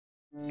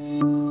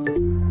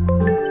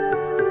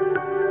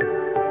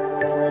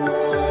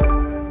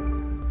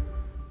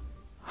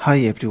Hi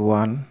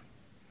everyone,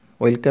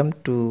 welcome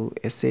to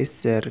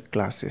SSR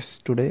classes.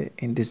 Today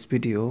in this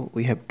video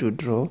we have to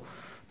draw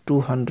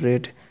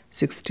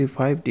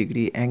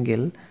 265-degree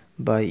angle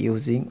by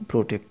using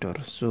protractor.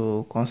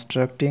 So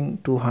constructing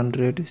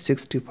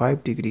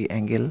 265-degree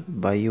angle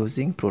by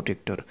using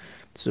protractor.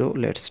 So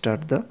let's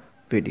start the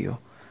video.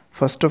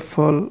 First of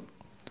all,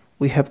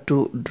 we have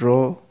to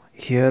draw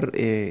here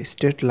a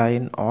straight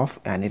line of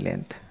any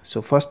length.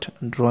 So first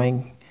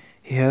drawing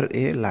here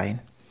a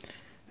line.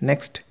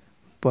 Next,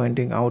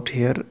 pointing out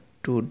here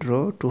to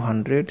draw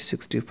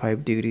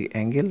 265-degree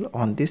angle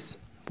on this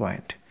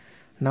point.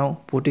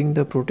 Now putting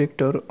the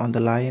protractor on the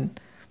line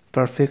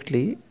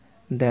perfectly,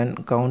 then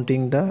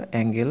counting the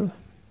angle.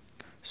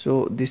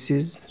 So this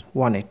is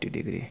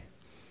 180-degree,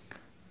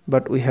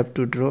 but we have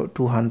to draw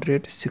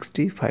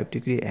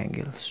 265-degree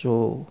angle.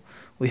 So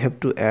we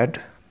have to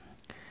add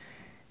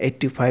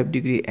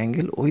 85-degree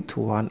angle with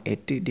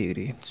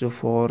 180-degree. So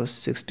for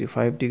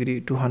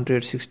 65-degree,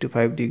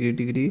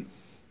 265-degree,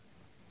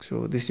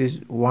 so this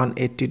is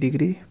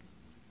 180-degree,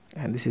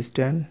 and this is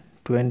 10,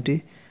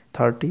 20,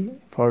 30,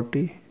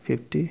 40,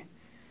 50,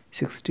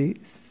 60,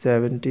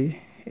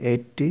 70,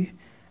 80,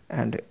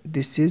 and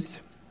this is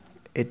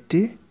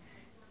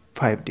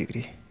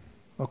 85-degree.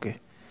 Okay,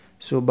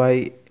 so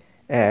by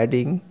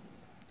adding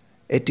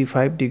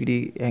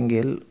 85-degree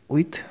angle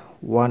with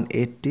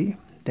 180,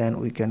 then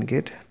we can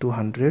get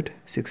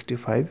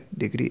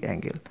 265-degree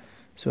angle.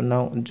 So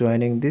now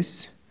joining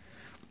this,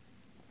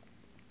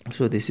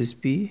 so this is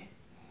P,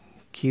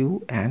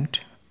 Q and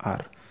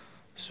R.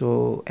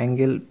 So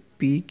angle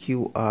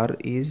PQR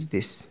is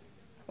this.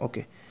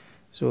 Okay,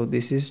 so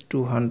this is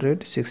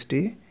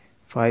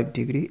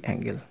 265-degree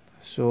angle.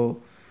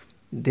 So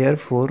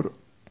therefore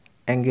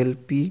angle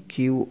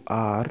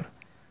PQR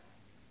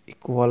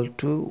equal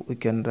to, we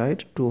can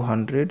write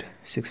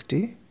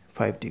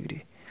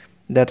 265-degree.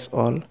 That's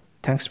all.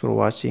 Thanks for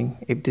watching.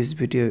 If this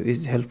video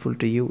is helpful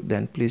to you,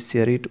 then please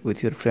share it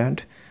with your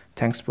friend.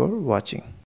 Thanks for watching.